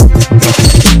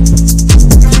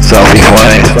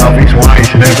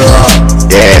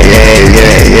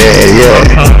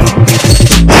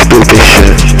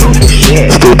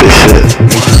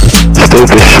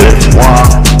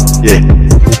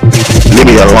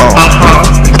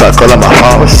I call on my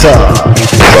phone. What's up?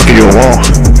 Fuck you want,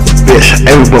 bitch,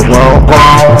 ain't we both wrong.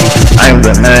 I ain't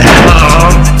the man,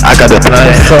 I got the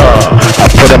plan. What's up? I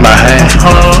put in my hand,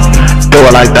 do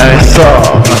it like that. What's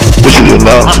up? What you do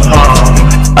know?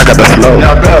 I got the flow,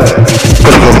 Y'all good?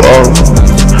 put it from O,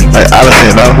 like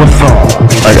Allison though, What's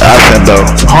up? like Allison though.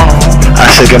 I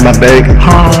shaking my bag,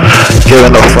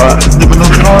 giving no fuck.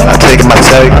 I taking my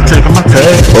take, I'm taking my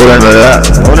take. holding it up,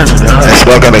 Rolling it down. and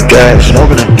smoking the gas,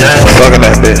 Smoking the gas. fucking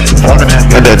that bitch, Fucking that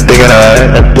and then digging her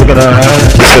ass. Digging her ass.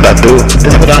 That's what I do.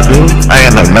 That's what I do. I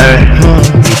ain't a man.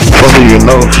 Fuck who you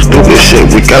know, stupid shit.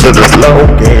 We got to the flow.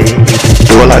 Yeah.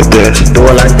 Do it like this. Do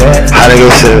it like that. How they go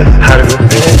shit? How to go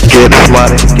fit. Get this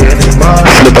money. Get this money.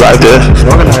 Flip it like this.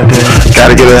 Smoking like this.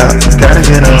 Gotta get it out. Gotta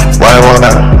get up. Why they want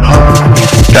out?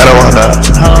 Gotta want out.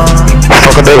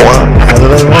 Fuck what they want. What do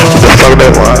they want? The fuck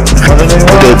they want. What do they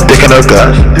Put want? the dick in her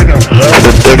guts. Digging her Put ass.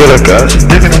 the dick in her guts.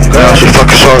 Digging her Now ass. she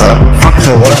fucking stronger. Fuck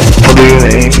so what? What do you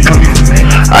need?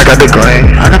 I got the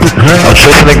grain. I got the grain. I'm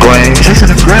chasing the grain. Chasing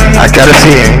the grain. I gotta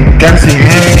see him. Gotta see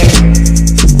him.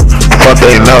 Fuck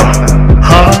they know.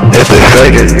 If they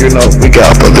fake it, you know, we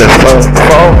got for this phone.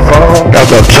 Got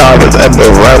the choppers and the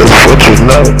riders, what you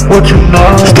know? What you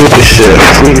know? Stupid shit,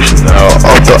 freestyle,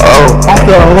 off the O. Off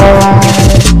the wall.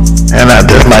 And I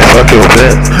just might fuck your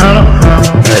bitch.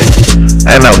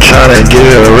 And I'm tryna give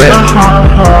it a rip.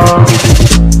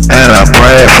 And I'm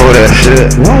praying for that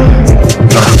shit.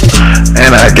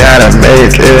 And I gotta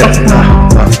make it.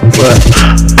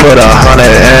 Put 100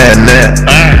 in it.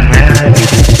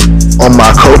 On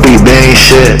my Kobe Bean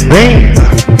shit.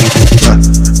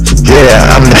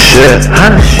 Yeah, I'm the shit. How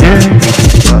the shit?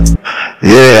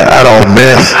 Yeah, I don't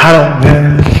miss. I don't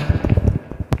miss.